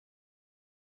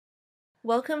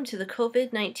Welcome to the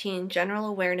COVID-19 General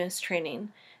Awareness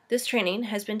Training. This training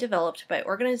has been developed by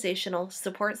Organizational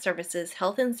Support Services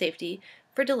Health and Safety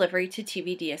for delivery to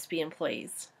TVDSB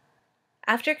employees.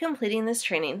 After completing this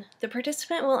training, the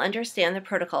participant will understand the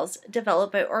protocols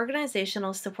developed by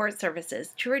Organizational Support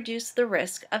Services to reduce the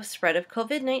risk of spread of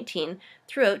COVID-19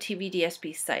 throughout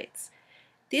TVDSB sites.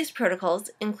 These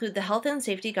protocols include the Health and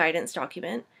Safety Guidance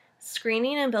Document,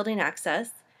 Screening and Building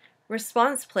Access,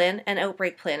 Response Plan and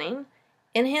Outbreak Planning,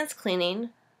 Enhanced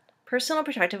Cleaning, Personal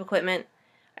Protective Equipment,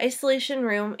 Isolation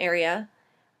Room Area,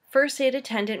 First Aid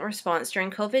Attendant Response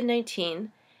during COVID-19,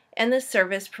 and the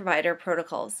Service Provider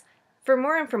Protocols. For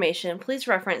more information, please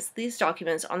reference these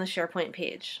documents on the SharePoint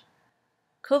page.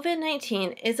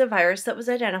 COVID-19 is a virus that was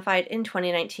identified in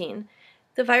 2019.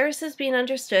 The virus is being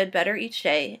understood better each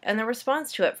day, and the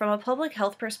response to it from a public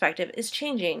health perspective is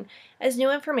changing as new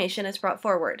information is brought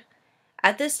forward.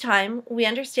 At this time, we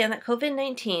understand that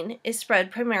COVID-19 is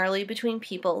spread primarily between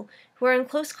people who are in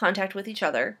close contact with each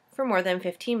other for more than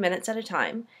 15 minutes at a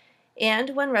time,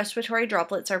 and when respiratory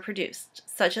droplets are produced,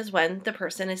 such as when the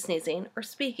person is sneezing or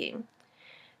speaking.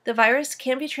 The virus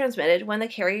can be transmitted when the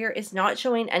carrier is not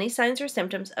showing any signs or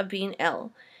symptoms of being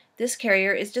ill. This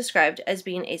carrier is described as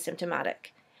being asymptomatic.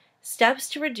 Steps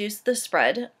to reduce the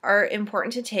spread are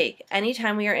important to take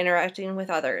anytime we are interacting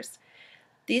with others.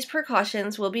 These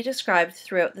precautions will be described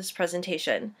throughout this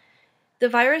presentation. The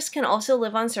virus can also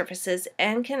live on surfaces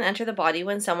and can enter the body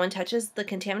when someone touches the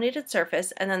contaminated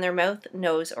surface and then their mouth,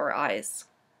 nose, or eyes.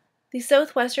 The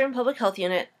Southwestern Public Health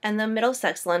Unit and the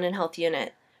Middlesex London Health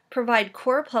Unit provide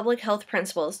core public health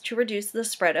principles to reduce the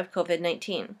spread of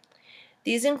COVID-19.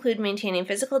 These include maintaining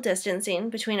physical distancing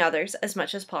between others as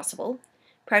much as possible,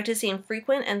 practicing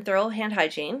frequent and thorough hand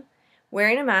hygiene,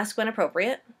 wearing a mask when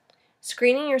appropriate,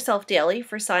 screening yourself daily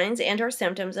for signs and/or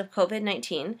symptoms of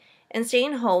COVID-19, and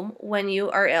staying home when you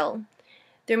are ill.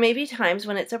 There may be times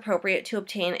when it's appropriate to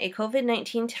obtain a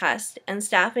COVID-19 test, and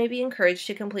staff may be encouraged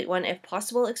to complete one if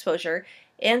possible exposure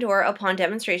and/or upon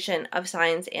demonstration of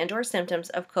signs and/or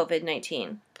symptoms of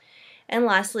COVID-19. And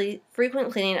lastly,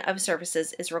 frequent cleaning of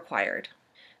surfaces is required.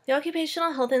 The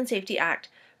Occupational Health and Safety Act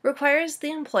requires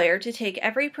the employer to take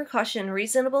every precaution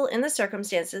reasonable in the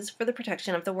circumstances for the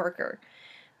protection of the worker.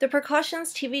 The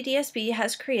precautions TVDSB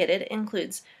has created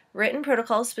includes written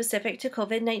protocols specific to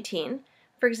COVID-19,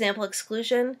 for example,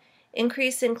 exclusion,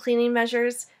 increase in cleaning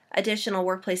measures, additional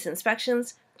workplace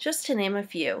inspections, just to name a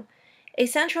few. A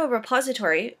central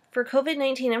repository for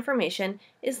COVID-19 information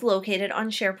is located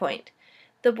on SharePoint.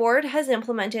 The board has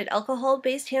implemented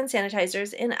alcohol-based hand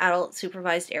sanitizers in adult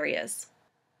supervised areas.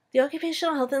 The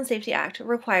Occupational Health and Safety Act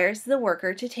requires the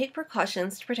worker to take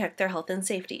precautions to protect their health and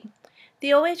safety. The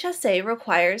OHSA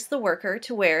requires the worker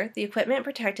to wear the equipment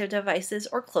protective devices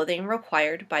or clothing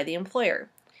required by the employer.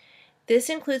 This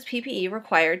includes PPE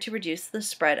required to reduce the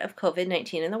spread of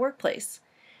COVID-19 in the workplace.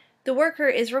 The worker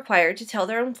is required to tell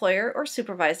their employer or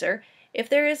supervisor if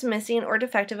there is missing or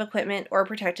defective equipment or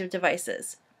protective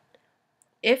devices.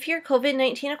 If your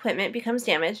COVID-19 equipment becomes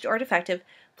damaged or defective,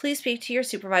 please speak to your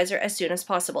supervisor as soon as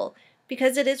possible,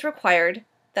 because it is required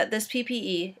that this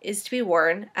PPE is to be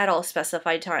worn at all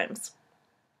specified times.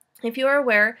 If you are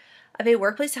aware of a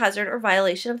workplace hazard or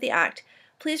violation of the Act,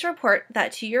 please report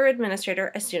that to your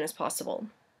administrator as soon as possible.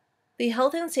 The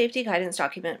Health and Safety Guidance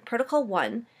Document, Protocol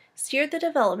 1, steered the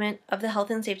development of the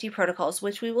health and safety protocols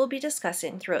which we will be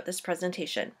discussing throughout this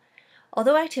presentation.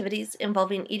 Although activities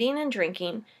involving eating and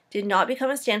drinking did not become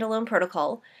a standalone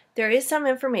protocol, there is some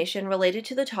information related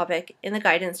to the topic in the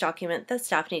guidance document that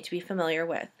staff need to be familiar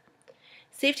with.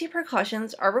 Safety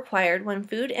precautions are required when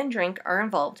food and drink are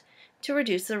involved to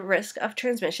reduce the risk of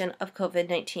transmission of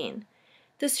COVID-19.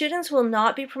 The students will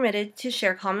not be permitted to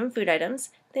share common food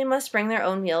items. They must bring their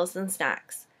own meals and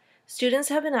snacks. Students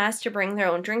have been asked to bring their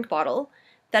own drink bottle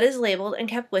that is labeled and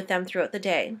kept with them throughout the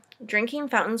day. Drinking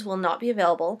fountains will not be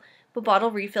available, but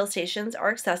bottle refill stations are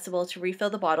accessible to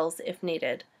refill the bottles if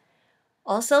needed.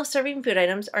 All self-serving food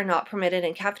items are not permitted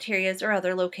in cafeterias or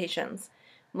other locations.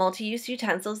 Multi-use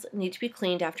utensils need to be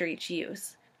cleaned after each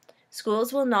use.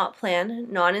 Schools will not plan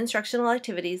non-instructional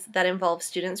activities that involve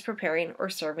students preparing or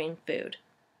serving food.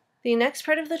 The next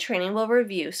part of the training will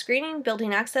review Screening,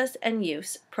 Building Access, and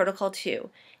Use, Protocol 2,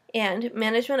 and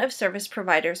Management of Service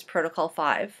Providers, Protocol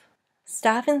 5.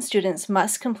 Staff and students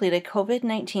must complete a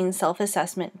COVID-19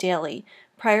 self-assessment daily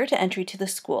prior to entry to the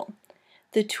school.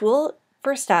 The tool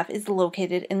for staff is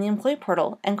located in the employee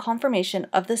portal, and confirmation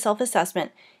of the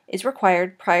self-assessment is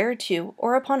required prior to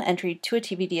or upon entry to a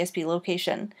TVDSB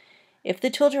location. If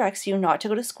the tool directs you not to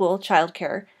go to school,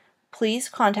 childcare, please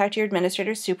contact your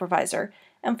administrator's supervisor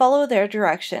and follow their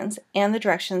directions and the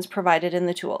directions provided in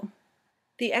the tool.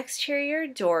 The exterior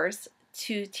doors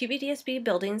to TVDSB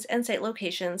buildings and site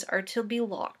locations are to be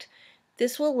locked.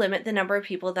 This will limit the number of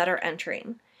people that are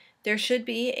entering. There should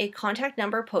be a contact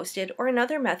number posted or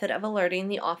another method of alerting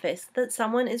the office that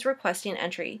someone is requesting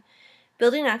entry.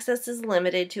 Building access is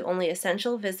limited to only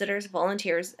essential visitors,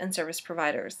 volunteers, and service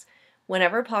providers.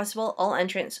 Whenever possible, all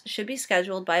entrants should be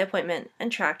scheduled by appointment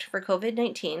and tracked for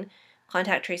COVID-19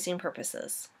 contact tracing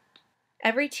purposes.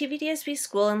 Every TVDSB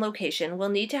school and location will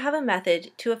need to have a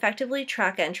method to effectively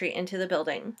track entry into the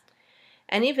building.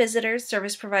 Any visitors,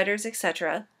 service providers,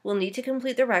 etc. will need to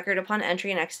complete the record upon entry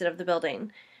and exit of the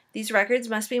building. These records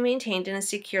must be maintained in a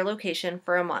secure location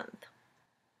for a month.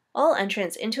 All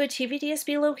entrants into a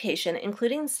TVDSB location,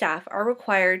 including staff, are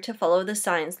required to follow the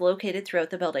signs located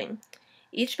throughout the building.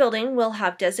 Each building will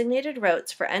have designated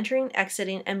routes for entering,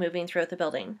 exiting, and moving throughout the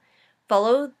building.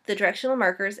 Follow the directional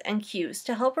markers and cues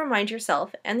to help remind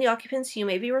yourself and the occupants you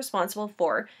may be responsible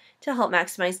for to help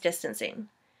maximize distancing.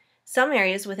 Some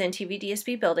areas within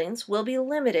TVDSB buildings will be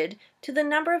limited to the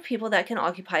number of people that can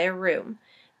occupy a room.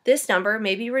 This number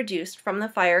may be reduced from the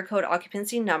fire code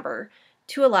occupancy number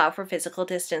to allow for physical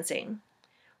distancing.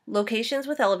 Locations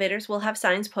with elevators will have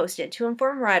signs posted to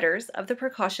inform riders of the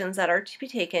precautions that are to be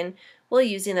taken while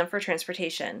using them for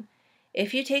transportation.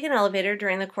 If you take an elevator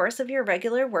during the course of your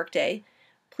regular workday,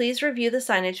 please review the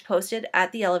signage posted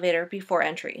at the elevator before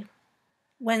entry.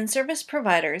 When service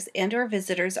providers and/or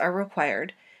visitors are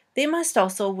required, they must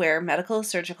also wear medical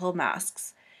surgical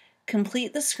masks,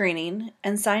 complete the screening,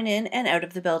 and sign in and out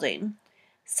of the building.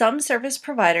 Some service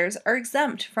providers are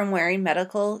exempt from wearing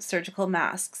medical surgical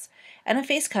masks, and a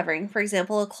face covering, for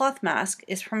example a cloth mask,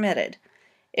 is permitted.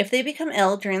 If they become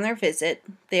ill during their visit,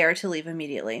 they are to leave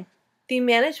immediately. The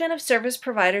Management of Service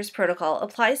Providers protocol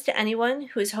applies to anyone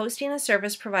who is hosting a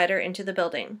service provider into the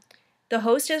building. The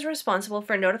host is responsible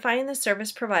for notifying the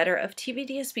service provider of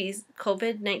TVDSB's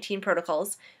COVID-19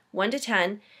 protocols 1 to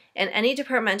 10 and any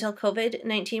departmental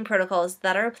COVID-19 protocols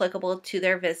that are applicable to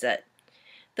their visit.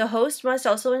 The host must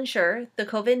also ensure the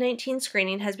COVID-19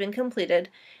 screening has been completed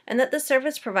and that the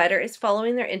service provider is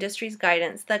following their industry's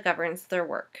guidance that governs their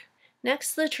work.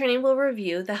 Next, the training will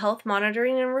review the Health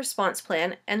Monitoring and Response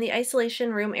Plan and the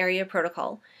Isolation Room Area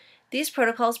Protocol. These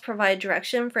protocols provide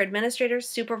direction for administrators,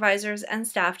 supervisors, and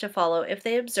staff to follow if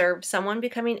they observe someone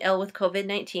becoming ill with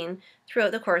COVID-19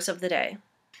 throughout the course of the day.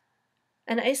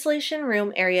 An isolation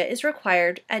room area is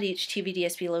required at each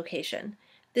TVDSB location.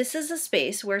 This is a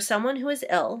space where someone who is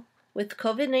ill with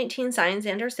COVID-19 signs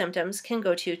and/or symptoms can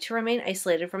go to remain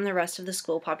isolated from the rest of the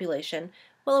school population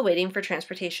while awaiting for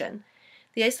transportation.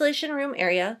 The isolation room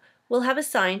area will have a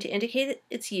sign to indicate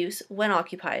its use when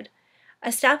occupied. A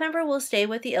staff member will stay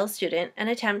with the ill student and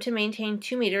attempt to maintain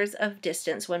 2 meters of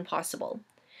distance when possible.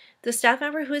 The staff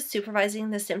member who is supervising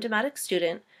the symptomatic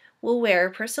student will wear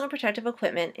personal protective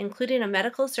equipment, including a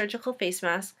medical surgical face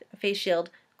mask, face shield,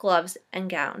 gloves, and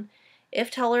gown.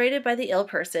 If tolerated by the ill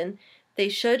person, they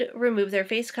should remove their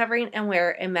face covering and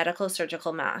wear a medical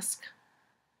surgical mask.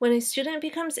 When a student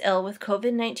becomes ill with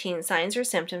COVID-19 signs or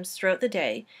symptoms throughout the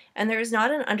day, and there is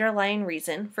not an underlying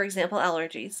reason, for example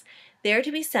allergies, they are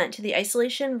to be sent to the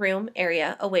isolation room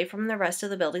area away from the rest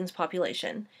of the building's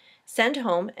population. Sent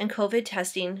home and COVID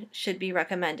testing should be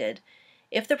recommended.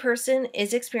 If the person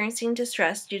is experiencing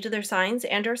distress due to their signs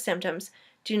and/or symptoms,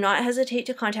 do not hesitate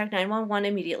to contact 911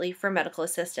 immediately for medical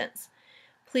assistance.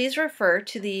 Please refer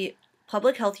to the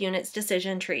Public Health Unit's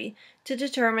decision tree to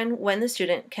determine when the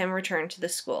student can return to the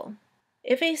school.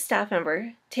 If a staff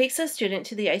member takes a student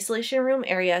to the isolation room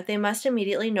area, they must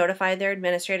immediately notify their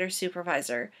administrator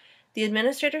supervisor. The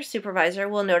administrator supervisor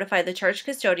will notify the charge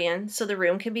custodian so the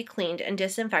room can be cleaned and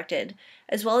disinfected,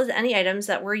 as well as any items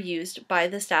that were used by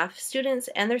the staff, students,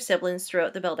 and their siblings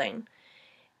throughout the building.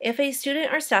 If a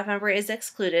student or staff member is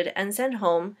excluded and sent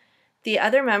home, the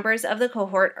other members of the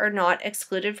cohort are not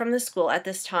excluded from the school at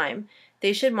this time.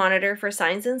 They should monitor for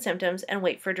signs and symptoms and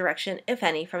wait for direction, if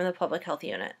any, from the Public Health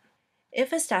Unit.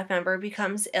 If a staff member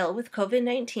becomes ill with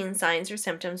COVID-19 signs or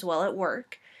symptoms while at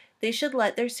work, they should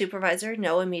let their supervisor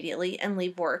know immediately and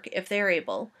leave work if they are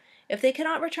able. If they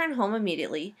cannot return home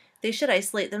immediately, they should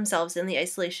isolate themselves in the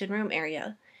isolation room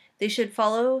area. They should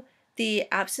follow the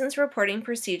absence reporting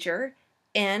procedure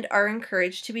and are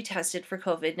encouraged to be tested for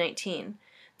COVID-19.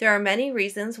 There are many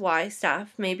reasons why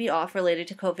staff may be off related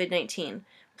to COVID-19.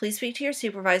 Please speak to your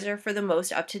supervisor for the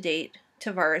most up-to-date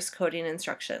virus coding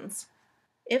instructions.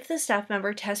 If the staff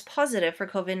member tests positive for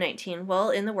COVID-19 while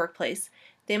in the workplace,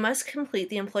 they must complete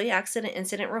the Employee Accident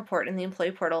Incident Report in the Employee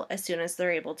Portal as soon as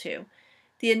they're able to.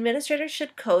 The administrator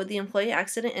should code the Employee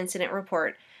Accident Incident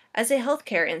Report as a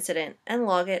healthcare incident and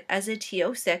log it as a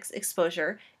TO6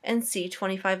 exposure and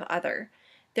C25 other.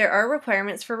 There are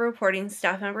requirements for reporting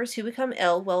staff members who become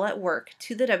ill while at work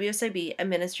to the WSIB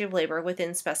Administrative Labor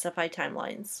within specified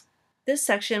timelines. This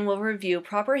section will review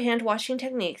proper hand washing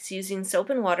techniques using soap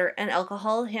and water and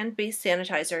alcohol hand-based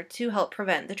sanitizer to help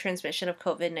prevent the transmission of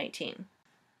COVID-19.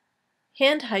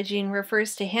 Hand hygiene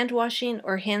refers to hand washing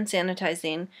or hand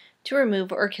sanitizing to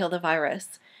remove or kill the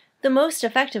virus. The most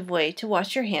effective way to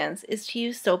wash your hands is to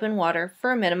use soap and water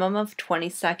for a minimum of 20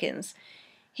 seconds.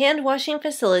 Hand washing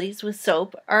facilities with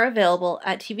soap are available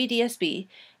at TVDSB,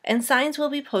 and signs will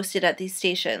be posted at these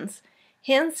stations.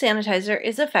 Hand sanitizer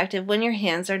is effective when your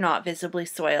hands are not visibly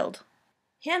soiled.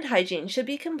 Hand hygiene should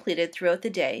be completed throughout the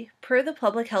day, per the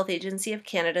Public Health Agency of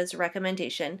Canada's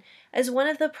recommendation, as one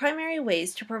of the primary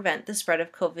ways to prevent the spread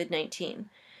of COVID-19.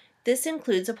 This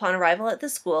includes upon arrival at the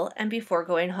school and before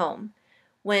going home.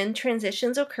 When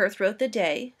transitions occur throughout the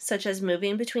day, such as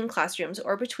moving between classrooms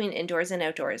or between indoors and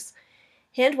outdoors,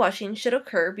 hand washing should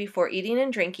occur before eating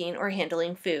and drinking or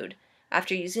handling food,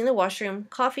 after using the washroom,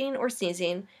 coughing or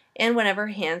sneezing, and whenever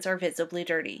hands are visibly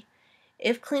dirty.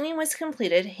 If cleaning was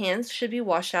completed, hands should be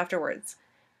washed afterwards.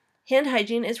 Hand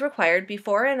hygiene is required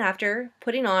before and after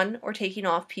putting on or taking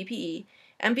off PPE,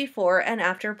 and before and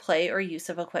after play or use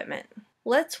of equipment.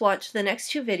 Let's watch the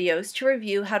next two videos to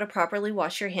review how to properly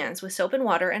wash your hands with soap and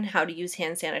water and how to use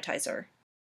hand sanitizer.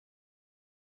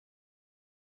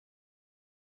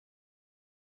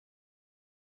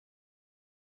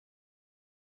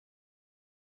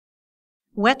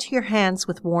 Wet your hands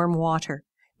with warm water.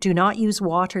 Do not use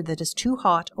water that is too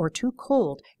hot or too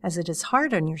cold, as it is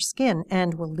hard on your skin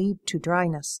and will lead to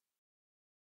dryness.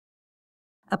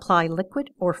 Apply liquid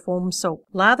or foam soap.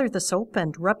 Lather the soap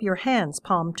and rub your hands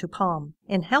palm to palm.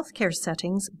 In healthcare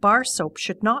settings, bar soap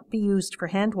should not be used for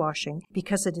hand washing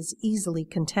because it is easily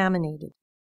contaminated.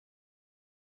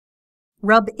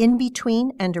 Rub in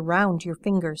between and around your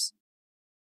fingers.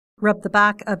 Rub the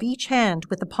back of each hand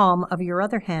with the palm of your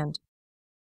other hand.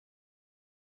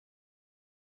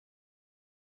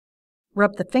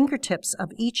 Rub the fingertips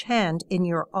of each hand in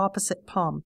your opposite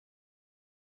palm.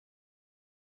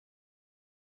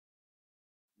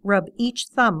 Rub each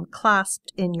thumb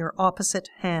clasped in your opposite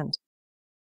hand.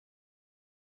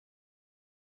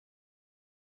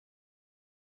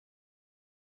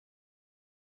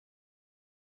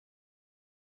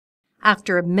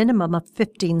 After a minimum of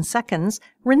 15 seconds,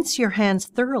 rinse your hands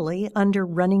thoroughly under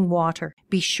running water.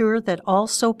 Be sure that all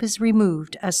soap is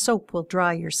removed, as soap will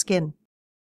dry your skin.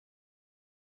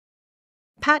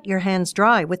 Pat your hands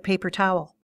dry with paper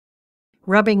towel.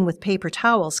 Rubbing with paper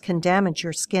towels can damage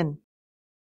your skin.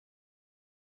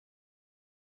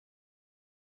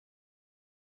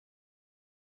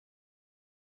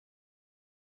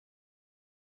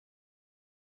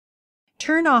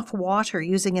 Turn off water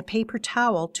using a paper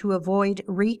towel to avoid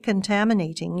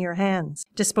recontaminating your hands.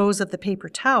 Dispose of the paper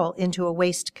towel into a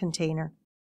waste container.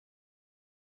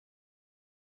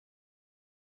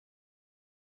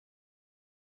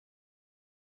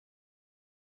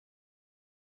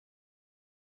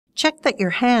 Check that your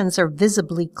hands are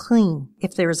visibly clean.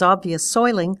 If there is obvious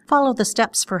soiling, follow the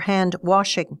steps for hand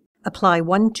washing. Apply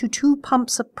 1 to 2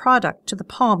 pumps of product to the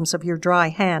palms of your dry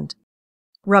hand.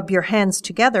 Rub your hands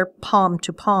together, palm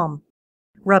to palm.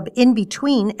 Rub in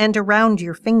between and around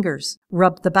your fingers.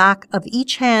 Rub the back of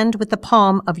each hand with the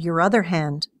palm of your other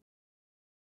hand.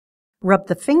 Rub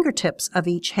the fingertips of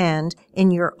each hand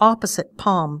in your opposite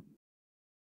palm.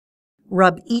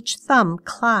 Rub each thumb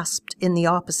clasped in the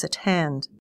opposite hand.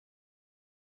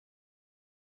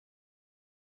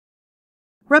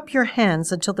 Rub your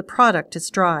hands until the product is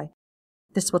dry.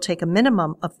 This will take a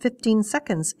minimum of 15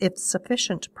 seconds if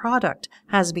sufficient product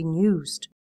has been used.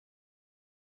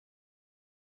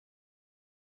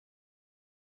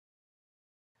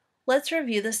 Let's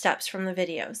review the steps from the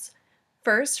videos.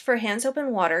 First, for hand soap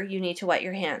and water, you need to wet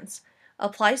your hands.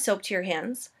 Apply soap to your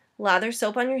hands. Lather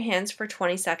soap on your hands for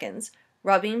 20 seconds,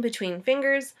 rubbing between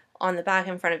fingers, on the back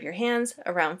and front of your hands,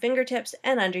 around fingertips,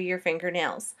 and under your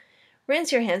fingernails.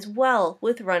 Rinse your hands well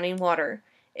with running water.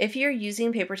 If you're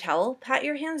using paper towel, pat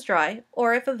your hands dry,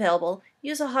 or if available,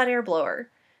 use a hot air blower.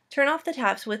 Turn off the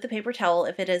taps with the paper towel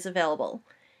if it is available.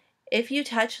 If you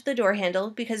touch the door handle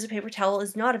because the paper towel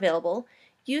is not available,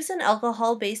 use an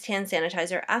alcohol-based hand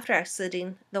sanitizer after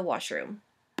exiting the washroom.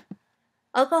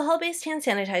 Alcohol-based hand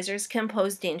sanitizers can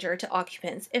pose danger to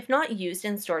occupants if not used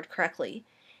and stored correctly.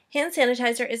 Hand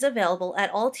sanitizer is available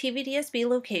at all TVDSB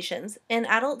locations, in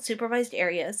adult supervised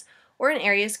areas, or in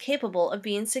areas capable of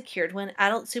being secured when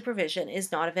adult supervision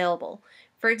is not available,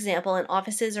 for example in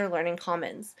offices or learning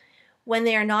commons. When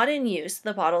they are not in use,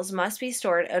 the bottles must be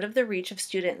stored out of the reach of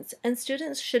students, and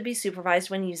students should be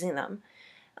supervised when using them.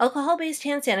 Alcohol-based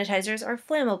hand sanitizers are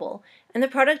flammable, and the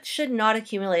product should not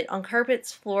accumulate on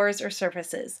carpets, floors, or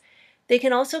surfaces. They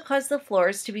can also cause the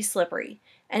floors to be slippery.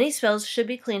 Any spills should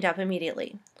be cleaned up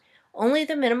immediately. Only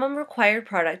the minimum required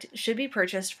product should be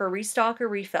purchased for restock or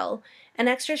refill, and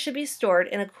extras should be stored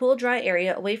in a cool, dry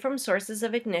area away from sources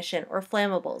of ignition or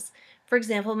flammables, for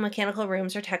example, mechanical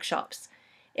rooms or tech shops.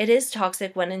 It is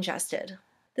toxic when ingested.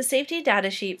 The safety data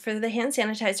sheet for the hand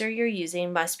sanitizer you're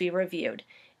using must be reviewed.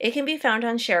 It can be found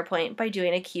on SharePoint by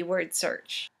doing a keyword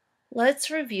search. Let's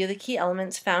review the key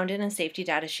elements found in a safety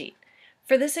data sheet.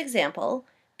 For this example,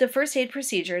 the first aid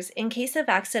procedures in case of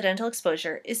accidental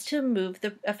exposure is to move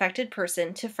the affected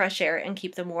person to fresh air and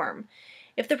keep them warm.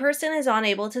 If the person is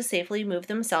unable to safely move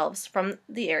themselves from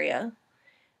the area,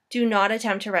 do not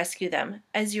attempt to rescue them,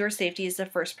 as your safety is the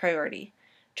first priority.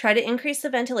 Try to increase the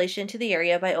ventilation to the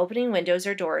area by opening windows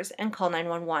or doors and call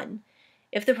 911.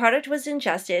 If the product was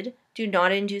ingested, do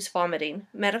not induce vomiting.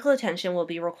 Medical attention will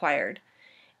be required.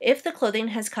 If the clothing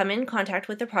has come in contact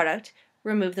with the product,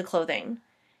 remove the clothing.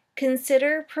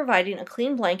 Consider providing a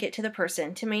clean blanket to the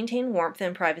person to maintain warmth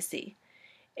and privacy.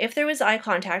 If there was eye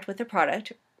contact with the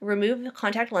product, remove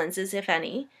contact lenses, if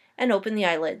any, and open the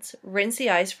eyelids. Rinse the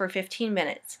eyes for 15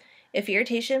 minutes. If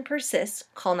irritation persists,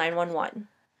 call 911.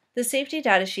 The safety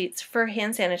data sheets for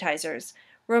hand sanitizers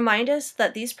remind us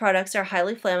that these products are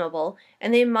highly flammable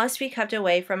and they must be kept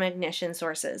away from ignition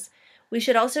sources. We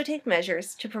should also take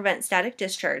measures to prevent static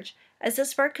discharge, as the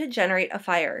spark could generate a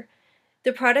fire.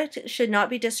 The product should not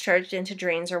be discharged into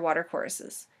drains or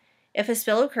watercourses. If a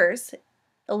spill occurs,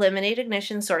 eliminate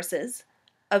ignition sources,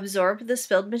 absorb the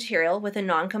spilled material with a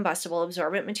non-combustible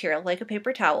absorbent material like a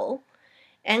paper towel,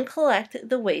 and collect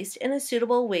the waste in a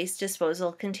suitable waste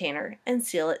disposal container and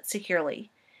seal it securely.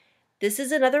 This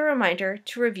is another reminder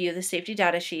to review the safety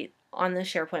data sheet on the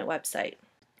SharePoint website.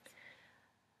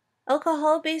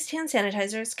 Alcohol-based hand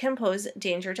sanitizers can pose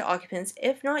danger to occupants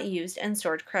if not used and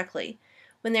stored correctly.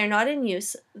 When they are not in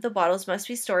use, the bottles must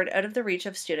be stored out of the reach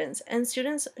of students, and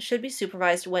students should be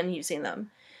supervised when using them.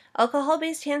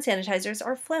 Alcohol-based hand sanitizers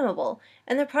are flammable,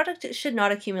 and the product should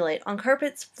not accumulate on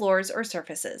carpets, floors, or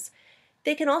surfaces.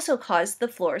 They can also cause the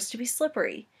floors to be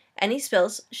slippery. Any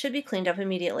spills should be cleaned up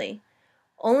immediately.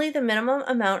 Only the minimum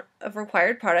amount of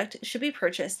required product should be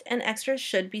purchased, and extras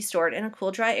should be stored in a cool,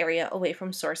 dry area away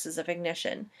from sources of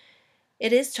ignition.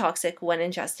 It is toxic when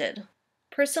ingested.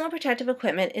 Personal protective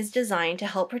equipment is designed to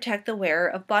help protect the wearer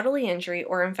of bodily injury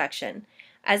or infection.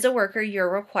 As a worker, you're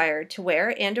required to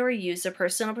wear and/or use the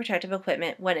personal protective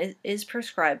equipment when it is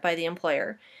prescribed by the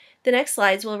employer. The next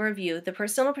slides will review the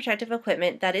personal protective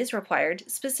equipment that is required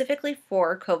specifically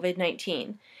for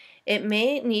COVID-19. It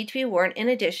may need to be worn in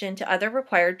addition to other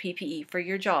required PPE for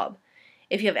your job.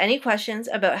 If you have any questions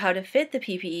about how to fit the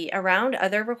PPE around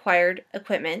other required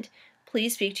equipment,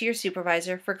 please speak to your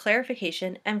supervisor for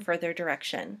clarification and further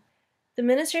direction. The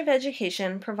Ministry of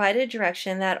Education provided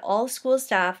direction that all school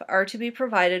staff are to be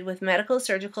provided with medical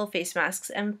surgical face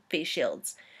masks and face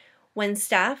shields. When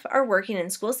staff are working in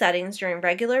school settings during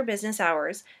regular business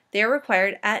hours, they are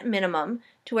required at minimum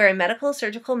to wear a medical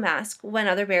surgical mask when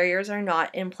other barriers are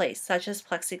not in place, such as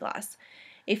plexiglass.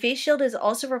 A face shield is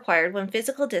also required when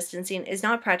physical distancing is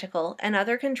not practical and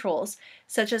other controls,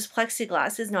 such as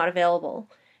plexiglass, is not available.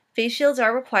 Face shields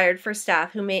are required for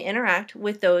staff who may interact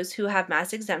with those who have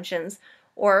mask exemptions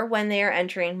or when they are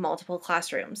entering multiple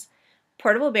classrooms.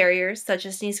 Portable barriers, such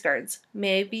as sneeze guards,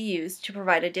 may be used to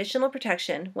provide additional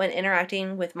protection when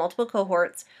interacting with multiple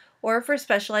cohorts or for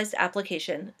specialized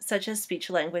application, such as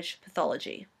speech-language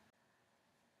pathology.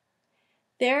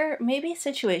 There may be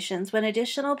situations when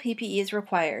additional PPE is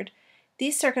required.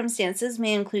 These circumstances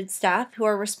may include staff who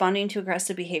are responding to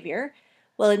aggressive behavior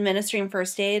while administering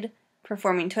first aid,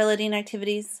 performing toileting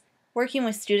activities, working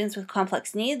with students with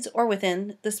complex needs or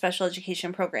within the special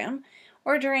education program,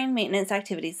 or during maintenance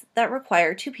activities that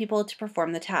require two people to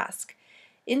perform the task.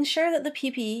 Ensure that the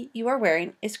PPE you are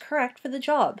wearing is correct for the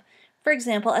job, for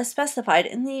example, as specified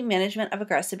in the Management of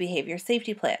Aggressive Behavior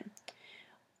Safety Plan,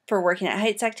 for working at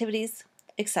heights activities,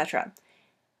 etc.,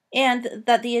 and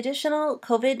that the additional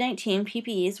COVID-19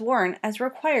 PPE is worn as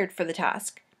required for the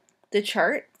task. The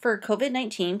chart for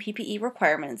COVID-19 PPE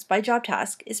requirements by job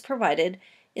task is provided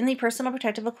in the Personal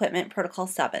Protective Equipment Protocol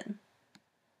 7.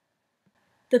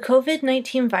 The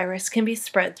COVID-19 virus can be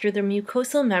spread through the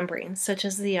mucosal membranes, such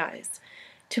as the eyes.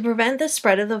 To prevent the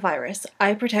spread of the virus,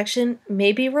 eye protection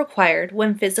may be required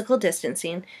when physical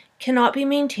distancing cannot be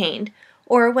maintained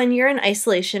or when you're in an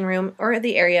isolation room or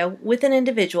the area with an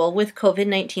individual with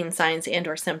COVID-19 signs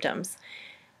and/or symptoms.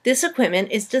 This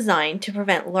equipment is designed to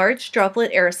prevent large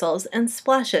droplet aerosols and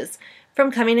splashes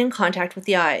from coming in contact with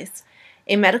the eyes.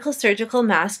 A medical surgical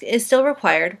mask is still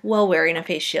required while wearing a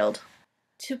face shield.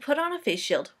 To put on a face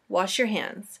shield, wash your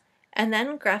hands, and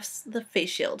then grasp the face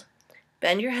shield.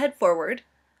 Bend your head forward.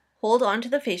 Hold on to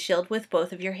the face shield with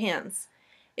both of your hands.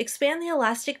 Expand the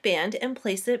elastic band and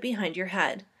place it behind your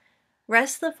head.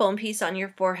 Rest the foam piece on your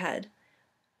forehead.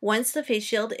 Once the face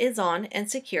shield is on and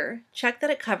secure, check that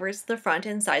it covers the front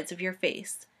and sides of your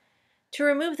face. To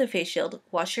remove the face shield,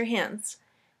 wash your hands.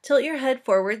 Tilt your head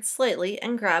forward slightly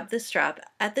and grab the strap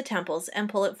at the temples and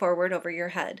pull it forward over your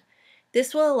head.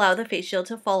 This will allow the face shield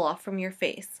to fall off from your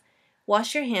face.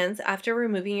 Wash your hands after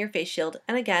removing your face shield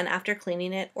and again after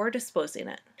cleaning it or disposing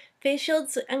it. Face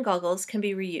shields and goggles can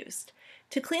be reused.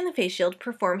 To clean the face shield,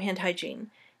 perform hand hygiene.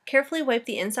 Carefully wipe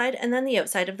the inside and then the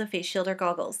outside of the face shield or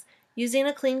goggles, using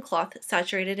a clean cloth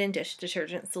saturated in dish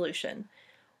detergent solution.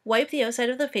 Wipe the outside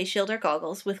of the face shield or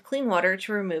goggles with clean water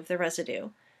to remove the residue.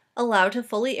 Allow to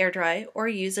fully air dry or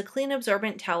use a clean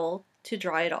absorbent towel to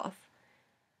dry it off.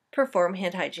 Perform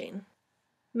hand hygiene.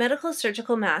 Medical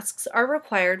surgical masks are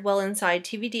required while inside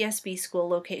TVDSB school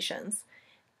locations.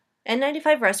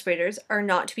 N95 respirators are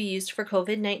not to be used for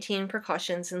COVID-19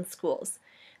 precautions in schools.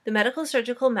 The medical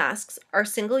surgical masks are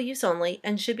single-use only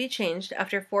and should be changed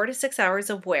after 4 to 6 hours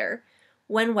of wear,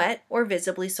 when wet or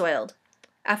visibly soiled,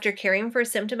 after caring for a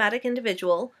symptomatic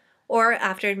individual, or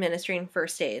after administering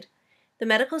first aid. The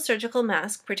medical surgical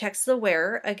mask protects the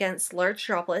wearer against large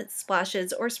droplets,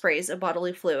 splashes, or sprays of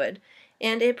bodily fluid,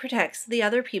 and it protects the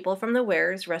other people from the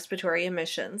wearer's respiratory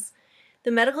emissions. The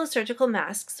medical surgical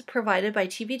masks provided by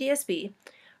TVDSB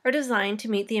are designed to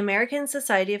meet the American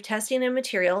Society of Testing and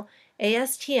Material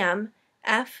ASTM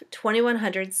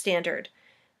F2100 standard.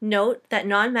 Note that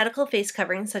non-medical face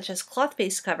coverings such as cloth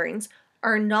face coverings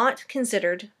are not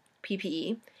considered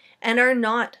PPE and are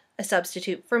not a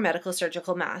substitute for medical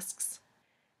surgical masks.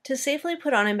 To safely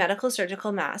put on a medical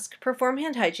surgical mask, perform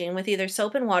hand hygiene with either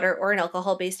soap and water or an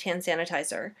alcohol-based hand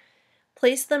sanitizer.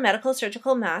 Place the medical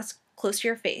surgical mask close to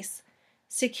your face.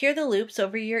 Secure the loops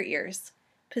over your ears.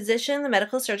 Position the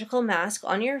medical surgical mask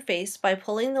on your face by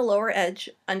pulling the lower edge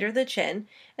under the chin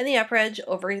and the upper edge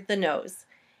over the nose.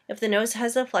 If the nose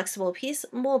has a flexible piece,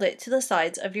 mold it to the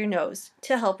sides of your nose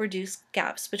to help reduce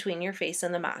gaps between your face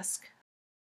and the mask.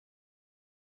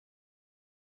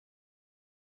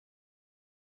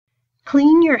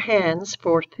 Clean your hands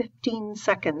for 15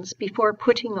 seconds before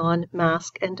putting on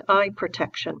mask and eye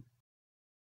protection.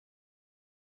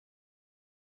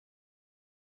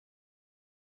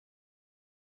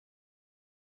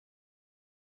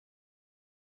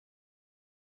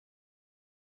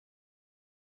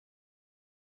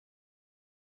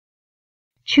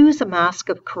 Choose a mask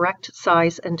of correct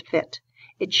size and fit.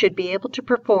 It should be able to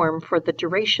perform for the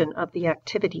duration of the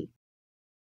activity.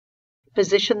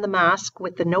 Position the mask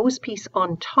with the nose piece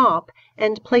on top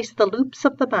and place the loops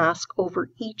of the mask over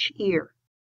each ear.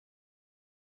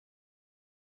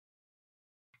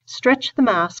 Stretch the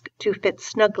mask to fit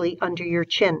snugly under your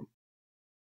chin.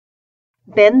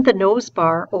 Bend the nose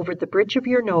bar over the bridge of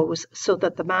your nose so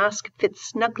that the mask fits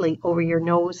snugly over your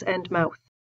nose and mouth.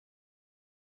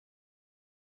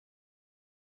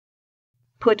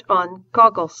 Put on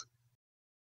goggles.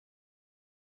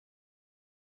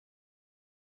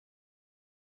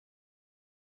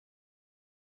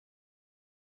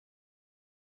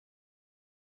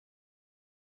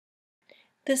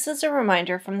 This is a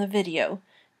reminder from the video.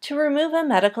 To remove a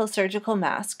medical surgical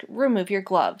mask, remove your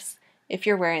gloves, if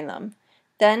you're wearing them.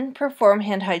 Then perform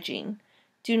hand hygiene.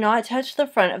 Do not touch the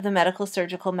front of the medical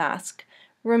surgical mask.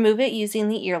 Remove it using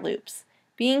the ear loops,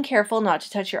 being careful not to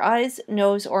touch your eyes,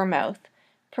 nose, or mouth.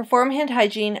 Perform hand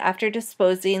hygiene after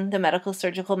disposing the medical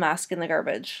surgical mask in the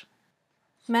garbage.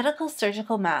 Medical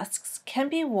surgical masks can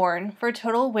be worn for a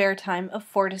total wear time of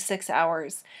 4 to 6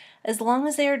 hours, as long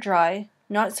as they are dry,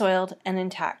 not soiled, and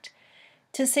intact.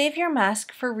 To save your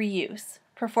mask for reuse,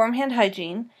 perform hand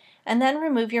hygiene, and then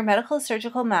remove your medical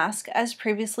surgical mask as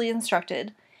previously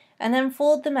instructed, and then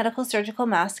fold the medical surgical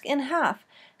mask in half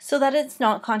so that it's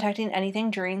not contacting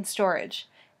anything during storage,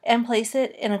 and place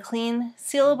it in a clean,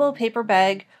 sealable paper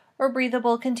bag or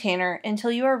breathable container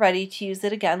until you are ready to use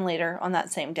it again later on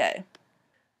that same day.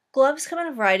 Gloves come in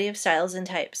a variety of styles and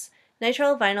types.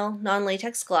 Nitrile vinyl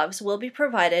non-latex gloves will be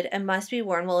provided and must be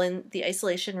worn while in the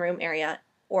isolation room area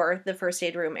or the first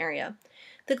aid room area.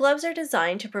 The gloves are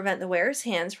designed to prevent the wearer's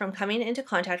hands from coming into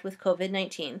contact with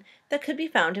COVID-19 that could be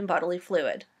found in bodily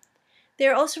fluid. They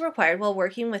are also required while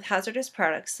working with hazardous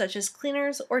products such as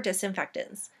cleaners or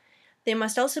disinfectants. They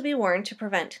must also be worn to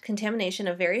prevent contamination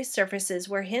of various surfaces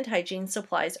where hand hygiene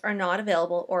supplies are not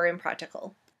available or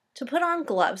impractical. To put on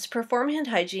gloves, perform hand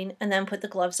hygiene and then put the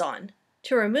gloves on.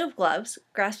 To remove gloves,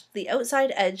 grasp the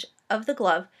outside edge of the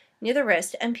glove near the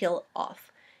wrist and peel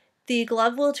off. The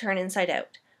glove will turn inside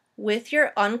out. With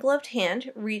your ungloved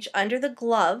hand, reach under the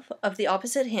glove of the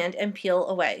opposite hand and peel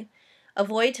away.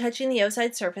 Avoid touching the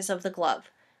outside surface of the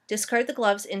glove. Discard the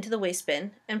gloves into the waste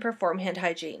bin and perform hand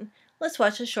hygiene. Let's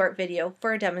watch a short video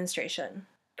for a demonstration.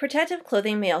 Protective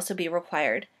clothing may also be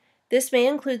required. This may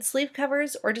include sleeve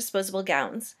covers or disposable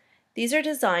gowns. These are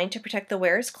designed to protect the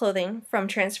wearer's clothing from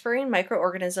transferring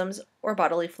microorganisms or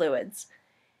bodily fluids.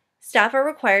 Staff are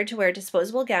required to wear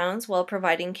disposable gowns while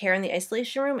providing care in the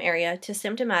isolation room area to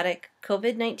symptomatic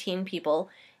COVID-19 people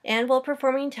and while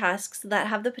performing tasks that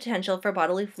have the potential for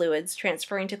bodily fluids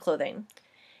transferring to clothing.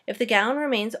 If the gown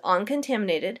remains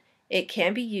uncontaminated, it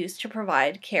can be used to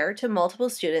provide care to multiple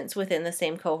students within the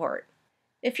same cohort.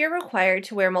 If you're required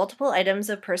to wear multiple items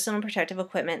of personal protective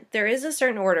equipment, there is a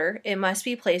certain order it must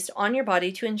be placed on your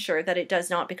body to ensure that it does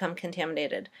not become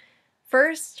contaminated.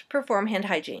 First, perform hand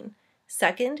hygiene.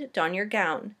 Second, don your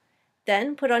gown.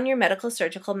 Then, put on your medical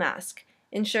surgical mask.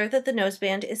 Ensure that the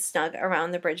noseband is snug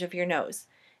around the bridge of your nose.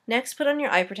 Next, put on your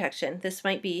eye protection. This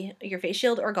might be your face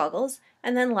shield or goggles.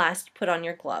 And then last, put on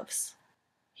your gloves.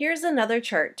 Here's another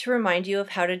chart to remind you of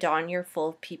how to don your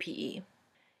full PPE.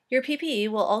 Your PPE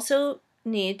will also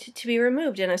need to be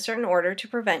removed in a certain order to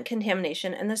prevent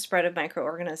contamination and the spread of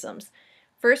microorganisms.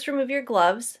 First, remove your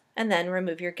gloves and then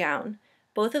remove your gown.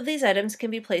 Both of these items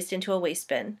can be placed into a waste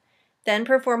bin. Then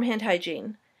perform hand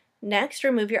hygiene. Next,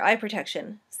 remove your eye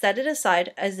protection. Set it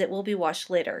aside as it will be washed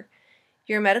later.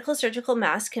 Your medical surgical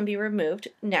mask can be removed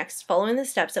next, following the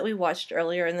steps that we watched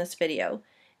earlier in this video.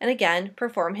 And again,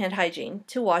 perform hand hygiene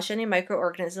to wash any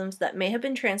microorganisms that may have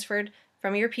been transferred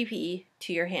from your PPE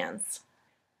to your hands.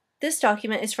 This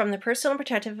document is from the Personal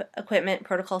Protective Equipment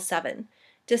Protocol 7.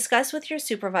 Discuss with your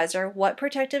supervisor what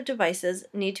protective devices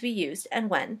need to be used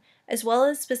and when, as well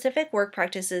as specific work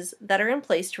practices that are in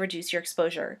place to reduce your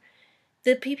exposure.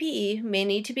 The PPE may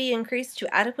need to be increased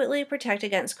to adequately protect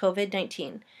against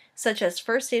COVID-19, such as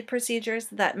first aid procedures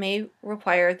that may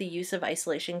require the use of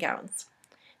isolation gowns.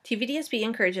 TVDSB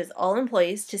encourages all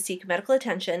employees to seek medical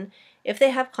attention if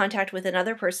they have contact with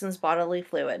another person's bodily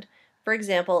fluid. For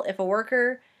example, if a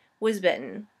worker was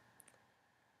bitten.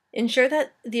 Ensure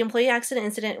that the employee accident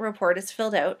incident report is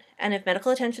filled out, and if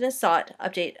medical attention is sought,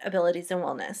 update abilities and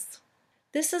wellness.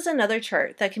 This is another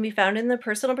chart that can be found in the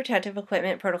Personal Protective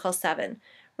Equipment Protocol 7.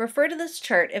 Refer to this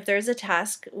chart if there is a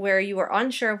task where you are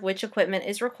unsure of which equipment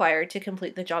is required to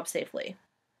complete the job safely.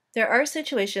 There are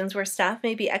situations where staff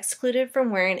may be excluded from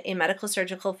wearing a medical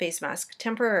surgical face mask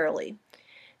temporarily.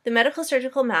 The medical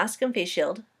surgical mask and face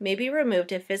shield may be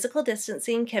removed if physical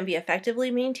distancing can be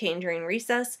effectively maintained during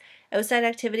recess, outside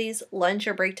activities, lunch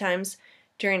or break times,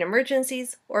 during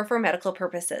emergencies, or for medical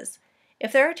purposes.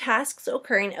 If there are tasks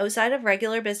occurring outside of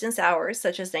regular business hours,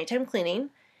 such as nighttime cleaning,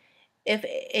 if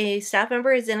a staff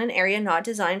member is in an area not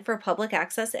designed for public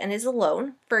access and is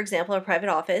alone, for example, a private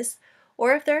office,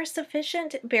 or if there are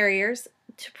sufficient barriers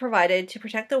provided to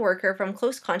protect the worker from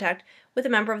close contact with a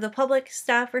member of the public,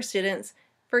 staff, or students,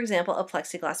 for example, a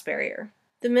plexiglass barrier.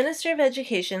 The Minister of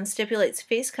Education stipulates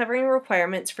face covering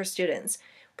requirements for students.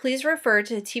 Please refer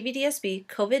to TVDSB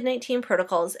COVID-19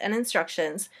 protocols and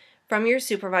instructions from your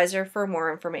supervisor for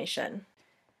more information.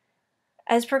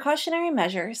 As precautionary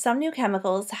measure, some new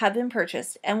chemicals have been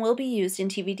purchased and will be used in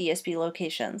TVDSB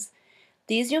locations.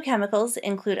 These new chemicals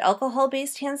include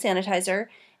alcohol-based hand sanitizer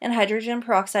and hydrogen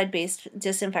peroxide-based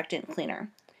disinfectant cleaner.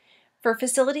 For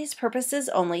facilities purposes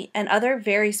only and other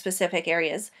very specific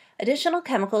areas, additional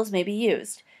chemicals may be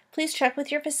used. Please check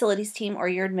with your facilities team or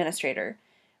your administrator.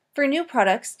 For new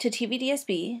products to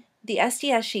TVDSB, the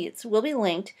SDS sheets will be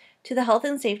linked to the Health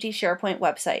and Safety SharePoint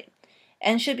website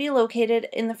and should be located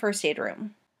in the first aid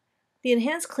room. The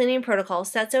Enhanced Cleaning Protocol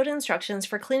sets out instructions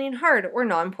for cleaning hard or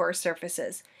non-porous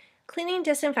surfaces. Cleaning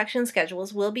disinfection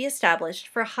schedules will be established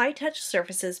for high-touch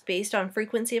surfaces based on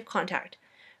frequency of contact.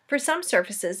 For some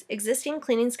surfaces, existing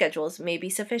cleaning schedules may be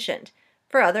sufficient.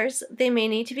 For others, they may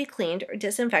need to be cleaned or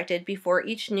disinfected before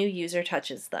each new user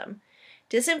touches them.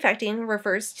 Disinfecting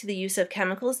refers to the use of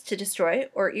chemicals to destroy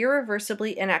or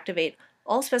irreversibly inactivate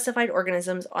all specified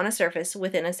organisms on a surface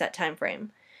within a set time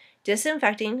frame.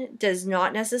 Disinfecting does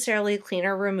not necessarily clean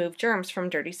or remove germs from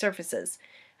dirty surfaces.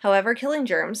 However, killing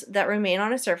germs that remain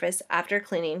on a surface after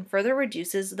cleaning further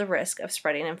reduces the risk of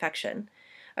spreading infection.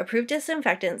 Approved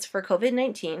disinfectants for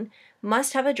COVID-19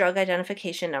 must have a drug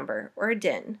identification number, or a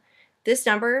DIN. This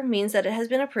number means that it has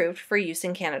been approved for use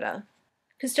in Canada.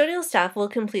 Custodial staff will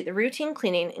complete the routine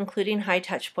cleaning, including high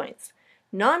touch points.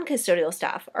 Non-custodial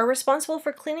staff are responsible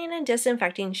for cleaning and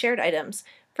disinfecting shared items,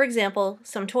 for example,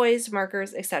 some toys,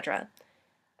 markers, etc.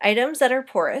 Items that are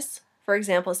porous, for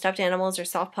example, stuffed animals or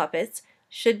soft puppets,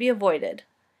 should be avoided.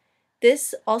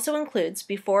 This also includes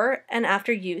before and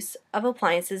after use of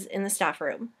appliances in the staff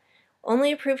room.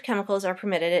 Only approved chemicals are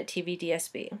permitted at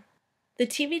TVDSB. The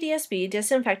TVDSB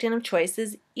disinfectant of choice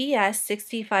is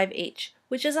ES65H,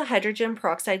 which is a hydrogen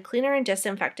peroxide cleaner and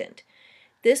disinfectant.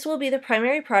 This will be the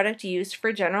primary product used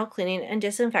for general cleaning and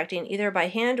disinfecting either by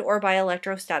hand or by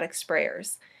electrostatic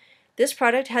sprayers. This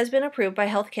product has been approved by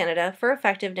Health Canada for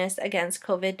effectiveness against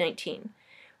COVID-19.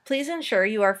 Please ensure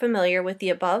you are familiar with the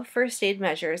above first aid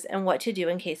measures and what to do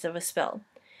in case of a spill.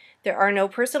 There are no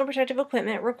personal protective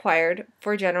equipment required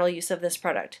for general use of this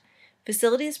product.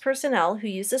 Facilities personnel who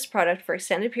use this product for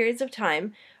extended periods of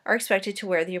time are expected to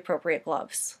wear the appropriate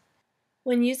gloves.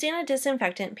 When using a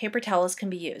disinfectant, paper towels can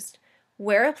be used.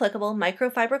 Where applicable,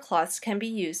 microfiber cloths can be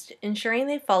used, ensuring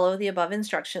they follow the above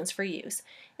instructions for use,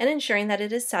 and ensuring that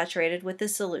it is saturated with the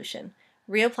solution.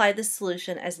 Reapply the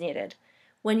solution as needed.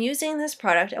 When using this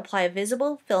product, apply a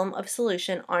visible film of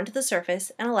solution onto the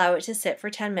surface and allow it to sit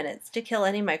for 10 minutes to kill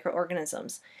any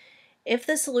microorganisms. If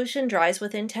the solution dries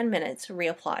within 10 minutes,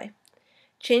 reapply.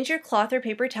 Change your cloth or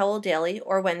paper towel daily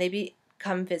or when they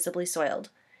become visibly soiled.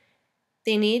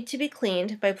 They need to be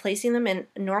cleaned by placing them in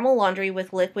normal laundry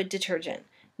with liquid detergent.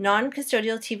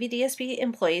 Non-custodial TVDSB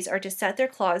employees are to set their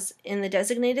cloths in the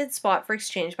designated spot for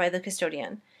exchange by the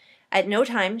custodian. At no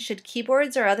time should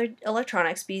keyboards or other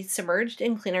electronics be submerged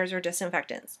in cleaners or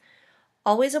disinfectants.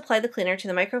 Always apply the cleaner to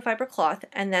the microfiber cloth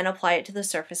and then apply it to the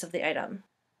surface of the item.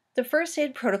 The first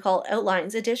aid protocol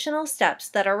outlines additional steps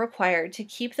that are required to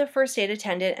keep the first aid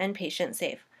attendant and patient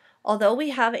safe. Although we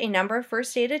have a number of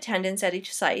first aid attendants at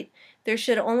each site, there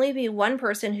should only be one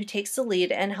person who takes the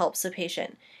lead and helps the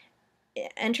patient,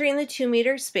 entering the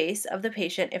 2-meter space of the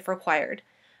patient if required.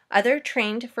 Other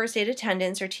trained first aid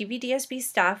attendants or TVDSB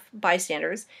staff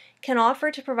bystanders can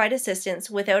offer to provide assistance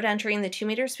without entering the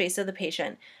 2-meter space of the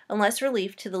patient, unless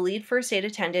relief to the lead first aid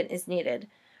attendant is needed.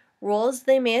 Roles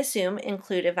they may assume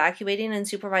include evacuating and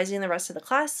supervising the rest of the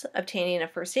class, obtaining a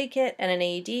first aid kit and an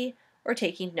AED, or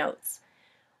taking notes.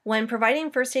 When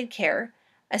providing first aid care,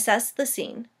 assess the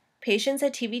scene. Patients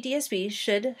at TVDSB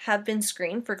should have been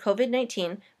screened for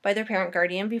COVID-19 by their parent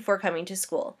guardian before coming to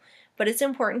school, but it's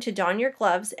important to don your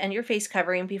gloves and your face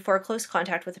covering before close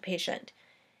contact with the patient.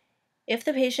 If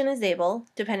the patient is able,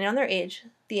 depending on their age,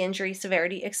 the injury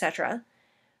severity, etc.,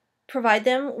 provide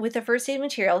them with the first aid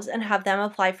materials and have them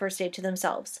apply first aid to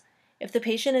themselves. If the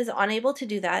patient is unable to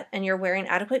do that and you're wearing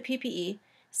adequate PPE,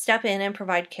 step in and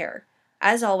provide care.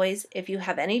 As always, if you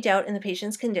have any doubt in the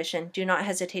patient's condition, do not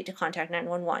hesitate to contact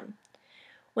 911.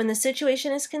 When the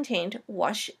situation is contained,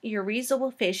 wash your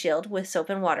reusable face shield with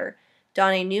soap and water,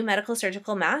 don a new medical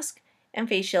surgical mask and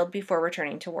face shield before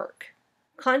returning to work.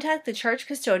 Contact the charge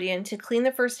custodian to clean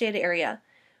the first aid area.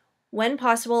 When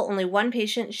possible, only one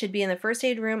patient should be in the first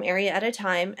aid room area at a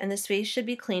time, and the space should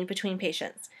be cleaned between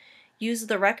patients. Use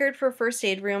the record for first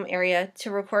aid room area to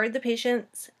record the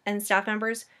patients and staff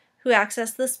members who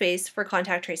access the space for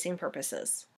contact tracing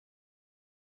purposes.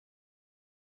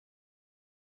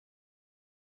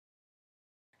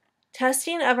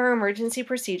 Testing of our emergency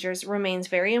procedures remains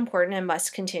very important and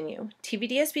must continue.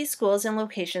 TVDSB schools and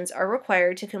locations are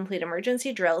required to complete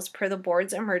emergency drills per the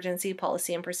board's emergency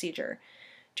policy and procedure.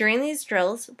 During these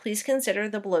drills, please consider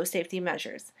the below safety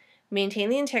measures. Maintain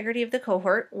the integrity of the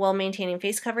cohort while maintaining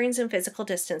face coverings and physical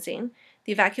distancing.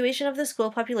 The evacuation of the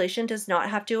school population does not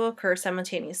have to occur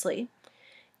simultaneously.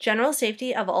 General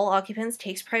safety of all occupants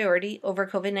takes priority over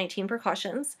COVID-19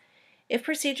 precautions. If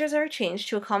procedures are changed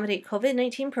to accommodate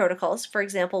COVID-19 protocols, for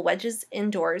example, wedges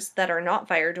indoors that are not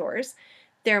fire doors,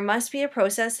 there must be a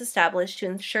process established to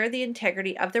ensure the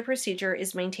integrity of the procedure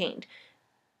is maintained.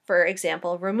 For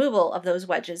example, removal of those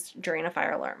wedges during a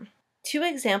fire alarm. 2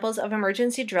 examples of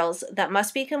emergency drills that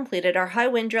must be completed are high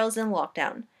wind drills and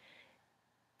lockdown.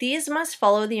 These must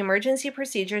follow the emergency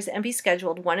procedures and be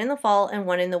scheduled, one in the fall and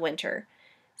one in the winter.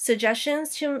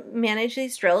 Suggestions to manage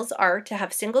these drills are to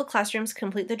have single classrooms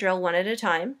complete the drill one at a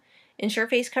time, ensure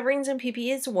face coverings and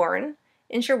PPE is worn,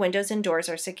 ensure windows and doors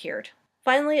are secured.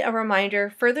 Finally, a reminder,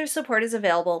 further support is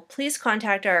available. Please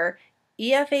contact our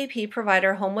EFAP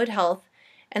provider, Homewood Health,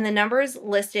 and the numbers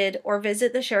listed, or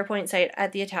visit the SharePoint site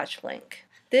at the attached link.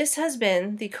 This has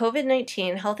been the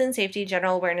COVID-19 Health and Safety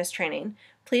General Awareness Training.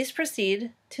 Please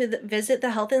proceed to visit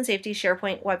the Health and Safety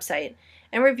SharePoint website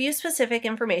and review specific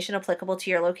information applicable to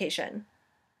your location.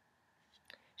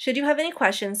 Should you have any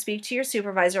questions, speak to your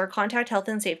supervisor or contact Health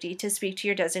and Safety to speak to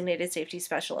your designated safety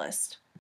specialist.